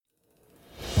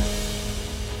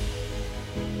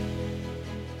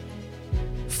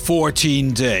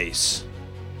14 days,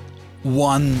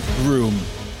 1 room,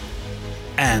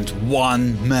 and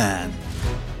 1 man.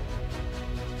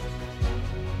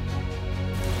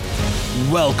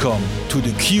 Welcome to the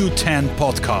Q10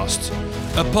 podcast,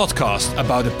 a podcast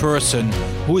about a person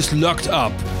who is locked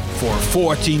up for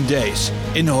 14 days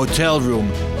in a hotel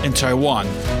room in Taiwan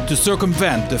to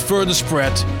circumvent the further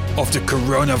spread of the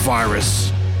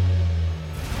coronavirus.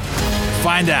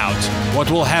 Find out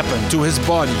what will happen to his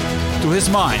body, to his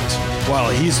mind, while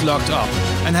he's locked up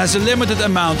and has a limited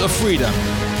amount of freedom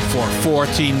for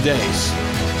 14 days.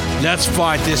 Let's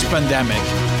fight this pandemic.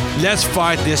 Let's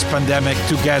fight this pandemic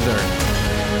together.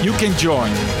 You can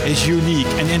join his unique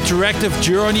and interactive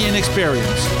journey and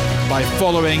experience by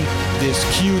following this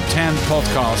Q10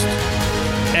 podcast.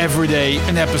 Every day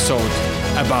an episode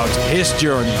about his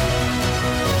journey.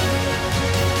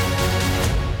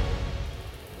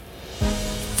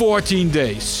 14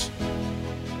 days,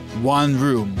 1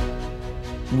 room,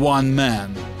 1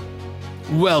 man.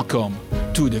 Welcome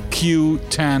to the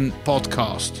Q10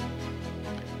 podcast.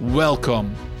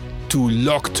 Welcome to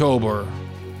Locktober.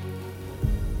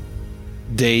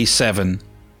 Day 7.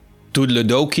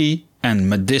 Toodledoki and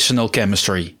medicinal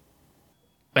chemistry.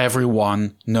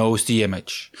 Everyone knows the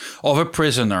image of a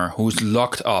prisoner who's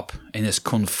locked up in his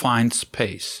confined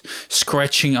space,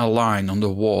 scratching a line on the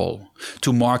wall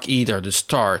to mark either the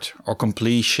start or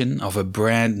completion of a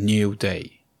brand new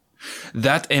day.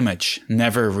 That image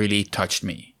never really touched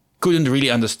me. Couldn't really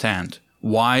understand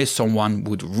why someone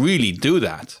would really do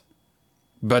that.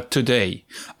 But today,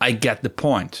 I get the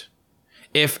point.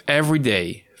 If every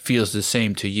day feels the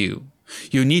same to you,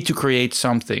 you need to create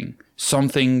something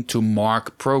to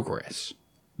mark progress.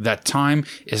 That time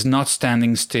is not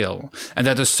standing still, and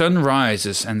that the sun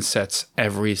rises and sets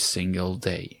every single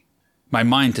day. My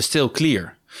mind is still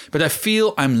clear, but I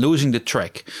feel I'm losing the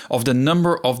track of the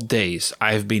number of days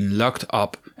I've been locked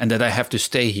up and that I have to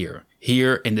stay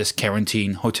here in this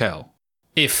quarantine hotel.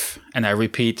 If, and I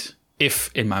repeat,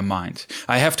 if in my mind,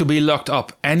 I have to be locked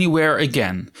up anywhere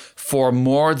again for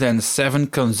more than 7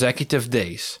 consecutive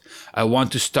days, I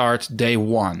want to start day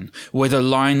 1 with a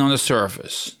line on the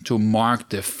surface to mark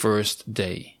the first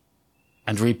day.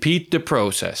 And repeat the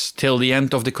process till the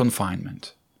end of the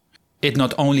confinement. It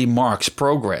not only marks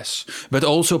progress, but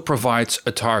also provides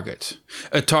a target.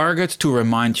 A target to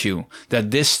remind you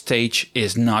that this stage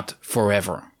is not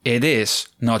forever. It is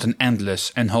not an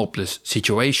endless and hopeless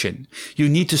situation. You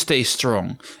need to stay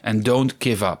strong and don't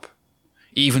give up.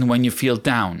 Even when you feel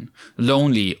down,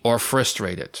 lonely or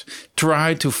frustrated,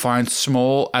 try to find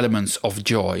small elements of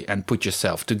joy and put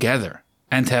yourself together.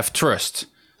 And have trust,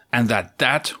 and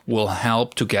that will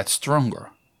help to get stronger.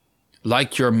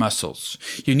 Like your muscles,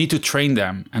 you need to train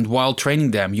them, and while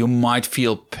training them you might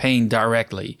feel pain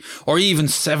directly, or even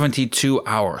 72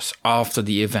 hours after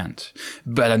the event,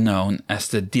 better known as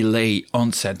the delay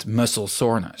onset muscle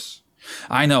soreness.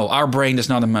 I know our brain is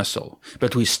not a muscle,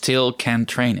 but we still can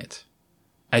train it.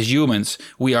 As humans,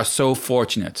 we are so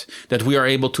fortunate that we are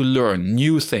able to learn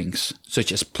new things,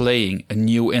 such as playing a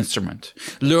new instrument,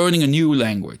 learning a new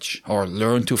language, or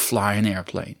learn to fly an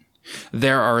airplane.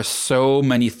 There are so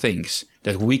many things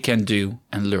that we can do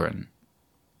and learn.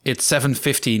 It's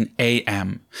 7:15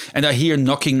 a.m. and I hear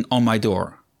knocking on my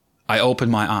door. I open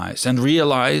my eyes and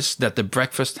realize that the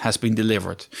breakfast has been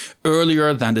delivered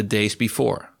earlier than the days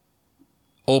before.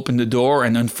 Open the door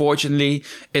and unfortunately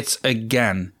it's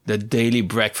again the daily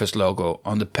breakfast logo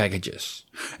on the packages.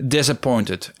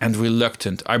 Disappointed and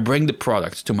reluctant, I bring the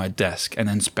products to my desk and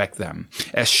inspect them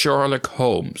as Sherlock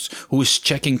Holmes, who is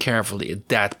checking carefully a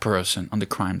dead person on the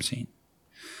crime scene.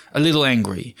 A little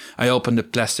angry, I open the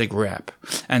plastic wrap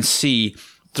and see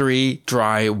 3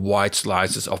 dry white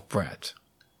slices of bread.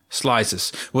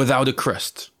 Slices without a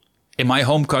crust. In my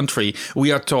home country,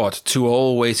 we are taught to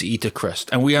always eat the crust,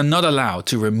 and we are not allowed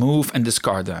to remove and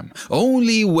discard them.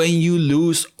 Only when you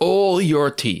lose all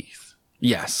your teeth.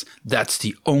 Yes, that's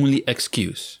the only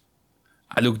excuse.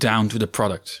 I look down to the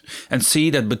product and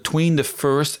see that between the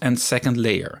first and second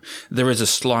layer, there is a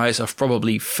slice of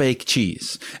probably fake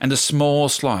cheese and a small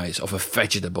slice of a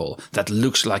vegetable that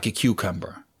looks like a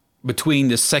cucumber. Between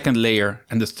the second layer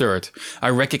and the third, I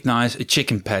recognize a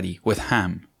chicken patty with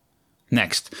ham.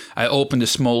 Next, I open the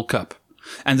small cup,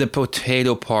 and the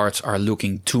potato parts are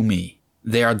looking to me.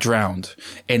 They are drowned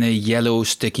in a yellow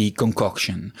sticky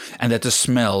concoction, and that the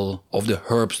smell of the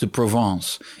herbs de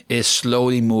Provence is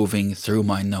slowly moving through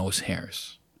my nose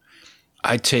hairs.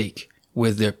 I take,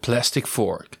 with the plastic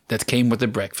fork that came with the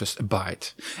breakfast, a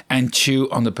bite, and chew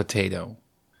on the potato.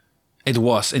 It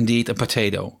was indeed a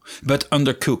potato, but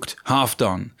undercooked, half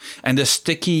done, and the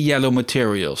sticky yellow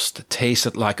materials that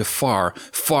tasted like a far,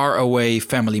 far away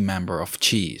family member of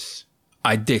cheese.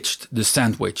 I ditched the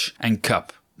sandwich and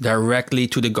cup directly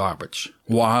to the garbage,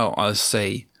 while I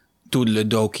say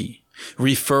toedeledokie,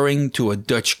 referring to a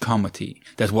Dutch comedy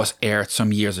that was aired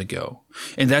some years ago.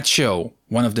 In that show,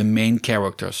 one of the main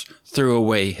characters threw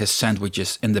away his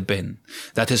sandwiches in the bin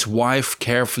that his wife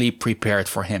carefully prepared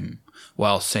for him,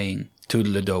 while saying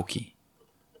toedeledokie.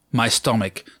 My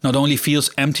stomach not only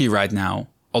feels empty right now,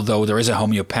 although there is a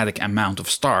homeopathic amount of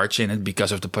starch in it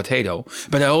because of the potato,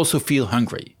 but I also feel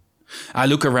hungry. I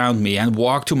look around me and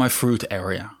walk to my fruit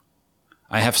area.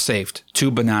 I have saved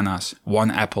 2 bananas,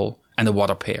 1 apple and a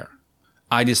water pear.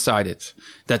 I decided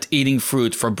that eating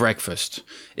fruit for breakfast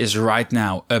is right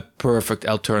now a perfect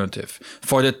alternative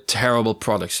for the terrible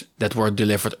products that were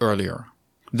delivered earlier.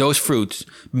 Those fruits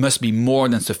must be more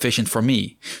than sufficient for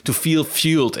me to feel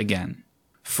fueled again.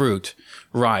 Fruit,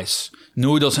 rice,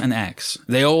 noodles and eggs,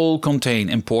 they all contain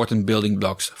important building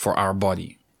blocks for our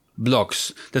body.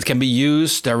 Blocks that can be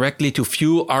used directly to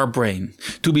fuel our brain,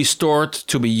 to be stored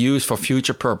to be used for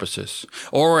future purposes,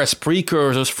 or as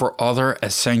precursors for other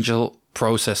essential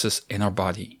processes in our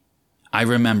body. I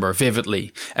remember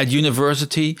vividly, at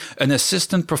university, an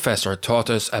assistant professor taught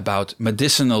us about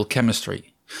medicinal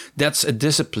chemistry. That's a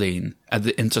discipline at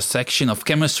the intersection of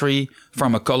chemistry,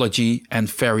 pharmacology, and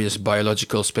various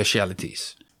biological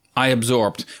specialties. I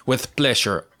absorbed with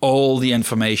pleasure all the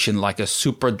information like a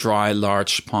super dry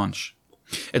large sponge.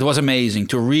 It was amazing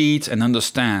to read and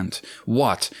understand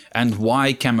what and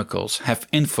why chemicals have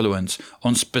influence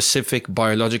on specific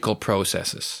biological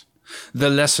processes. The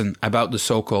lesson about the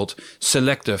so-called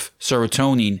selective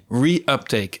serotonin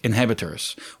reuptake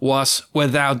inhibitors was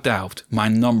without doubt my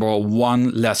number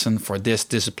 1 lesson for this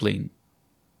discipline.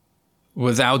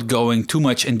 Without going too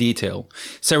much in detail,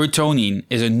 serotonin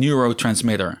is a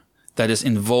neurotransmitter that is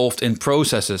involved in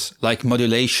processes like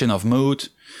modulation of mood,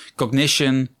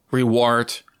 cognition,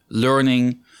 reward,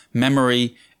 learning,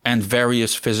 memory, and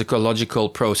various physiological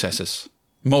processes.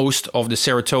 Most of the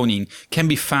serotonin can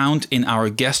be found in our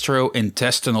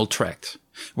gastrointestinal tract,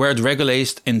 where it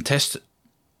regulates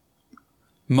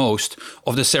Most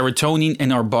of the serotonin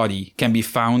in our body can be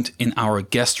found in our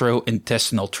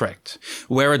gastrointestinal tract,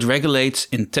 where it regulates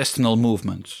intestinal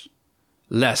movements.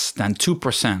 Less than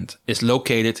 2% is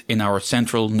located in our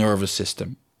central nervous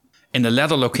system. In the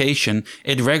latter location,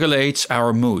 it regulates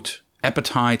our mood,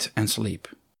 appetite, and sleep.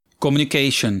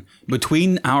 Communication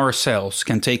between our cells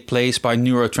can take place by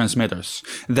neurotransmitters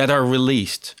that are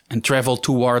released and travel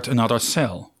toward another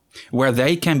cell, where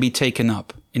they can be taken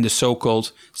up in the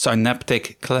so-called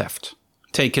synaptic cleft.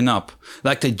 Taken up,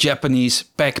 like the Japanese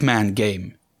Pac-Man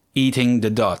game, eating the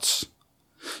dots.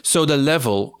 So the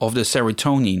level of the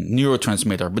serotonin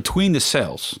neurotransmitter between the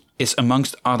cells is,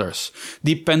 amongst others,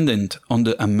 dependent on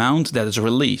the amount that is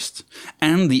released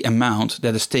and the amount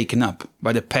that is taken up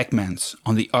by the Pac-Mans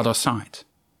on the other side.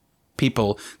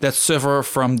 People that suffer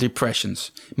from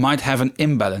depressions might have an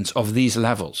imbalance of these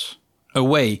levels. A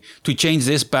way to change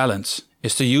this balance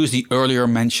is to use the earlier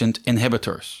mentioned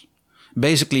inhibitors.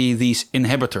 Basically, these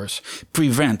inhibitors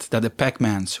prevent that the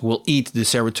Pac-Mans will eat the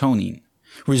serotonin,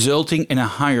 resulting in a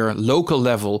higher local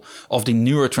level of the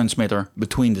neurotransmitter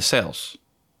between the cells.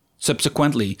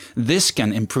 Subsequently, this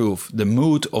can improve the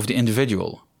mood of the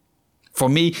individual. For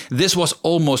me, this was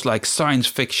almost like science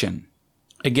fiction.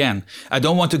 Again, I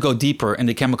don't want to go deeper in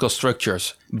the chemical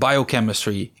structures,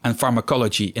 biochemistry and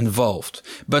pharmacology involved,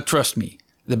 but trust me,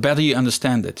 the better you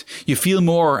understand it, you feel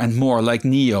more and more like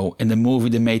Neo in the movie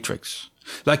The Matrix.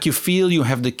 Like you feel you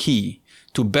have the key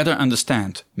to better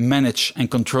understand, manage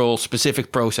and control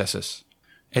specific processes.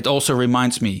 It also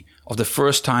reminds me of the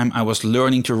first time I was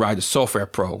learning to write a software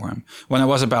program when I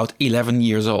was about 11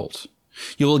 years old.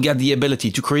 You will get the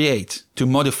ability to create, to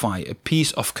modify a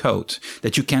piece of code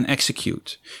that you can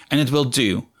execute, and it will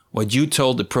do what you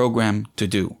told the program to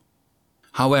do.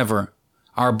 However,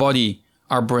 our body,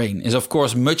 our brain is of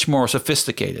course much more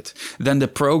sophisticated than the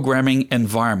programming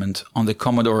environment on the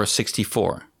Commodore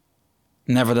 64.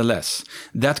 Nevertheless,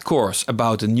 that course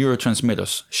about the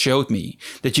neurotransmitters showed me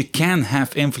that you can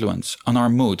have influence on our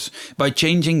moods by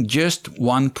changing just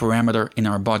one parameter in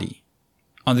our body.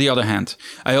 On the other hand,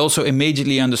 I also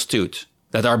immediately understood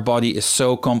that our body is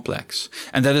so complex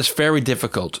and that it's very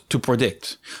difficult to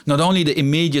predict not only the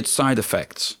immediate side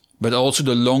effects, but also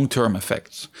the long-term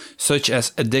effects, such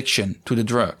as addiction to the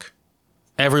drug.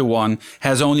 Everyone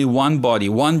has only one body,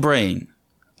 one brain.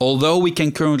 Although we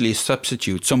can currently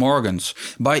substitute some organs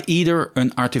by either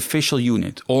an artificial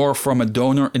unit or from a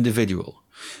donor individual.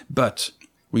 But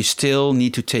we still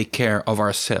need to take care of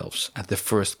ourselves at the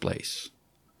first place.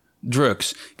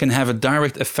 Drugs can have a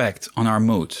direct effect on our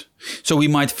mood, so we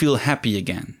might feel happy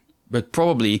again, but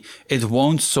probably it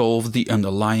won't solve the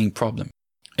underlying problem.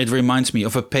 It reminds me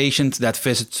of a patient that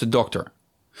visits the doctor.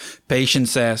 Patient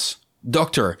says,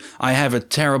 "Doctor, I have a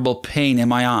terrible pain in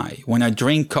my eye when I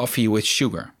drink coffee with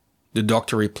sugar." The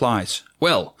doctor replies,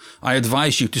 "Well, I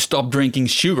advise you to stop drinking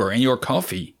sugar in your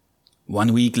coffee."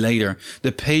 1 week later,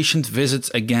 the patient visits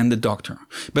again the doctor,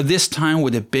 but this time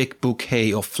with a big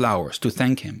bouquet of flowers to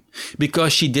thank him,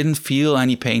 because she didn't feel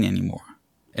any pain anymore.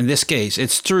 In this case,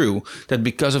 it's true that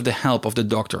because of the help of the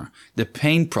doctor, the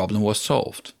pain problem was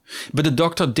solved, but the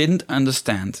doctor didn't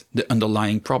understand the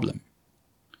underlying problem.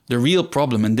 The real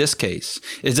problem in this case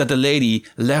is that the lady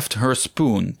left her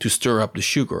spoon to stir up the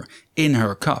sugar in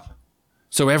her cup.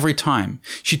 So every time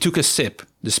she took a sip,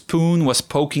 the spoon was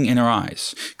poking in her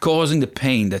eyes, causing the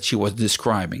pain that she was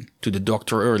describing to the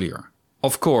doctor earlier.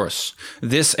 Of course,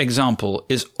 this example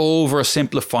is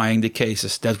oversimplifying the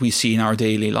cases that we see in our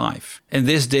daily life. In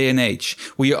this day and age,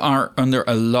 we are under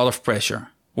a lot of pressure.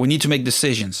 We need to make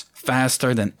decisions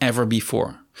faster than ever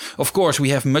before. Of course, we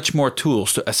have much more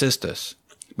tools to assist us.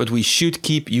 But we should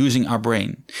keep using our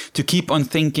brain to keep on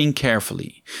thinking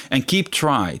carefully and keep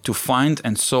trying to find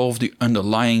and solve the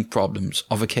underlying problems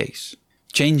of a case.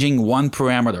 Changing one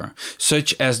parameter,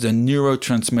 such as the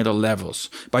neurotransmitter levels,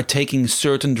 by taking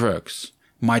certain drugs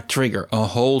might trigger a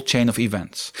whole chain of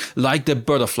events, like the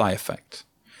butterfly effect.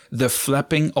 The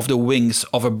flapping of the wings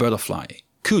of a butterfly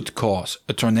could cause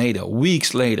a tornado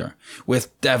weeks later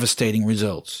with devastating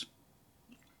results.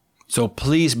 So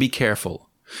please be careful.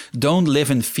 Don't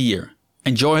live in fear.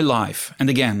 Enjoy life. And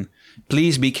again,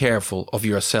 please be careful of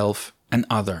yourself and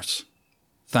others.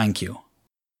 Thank you.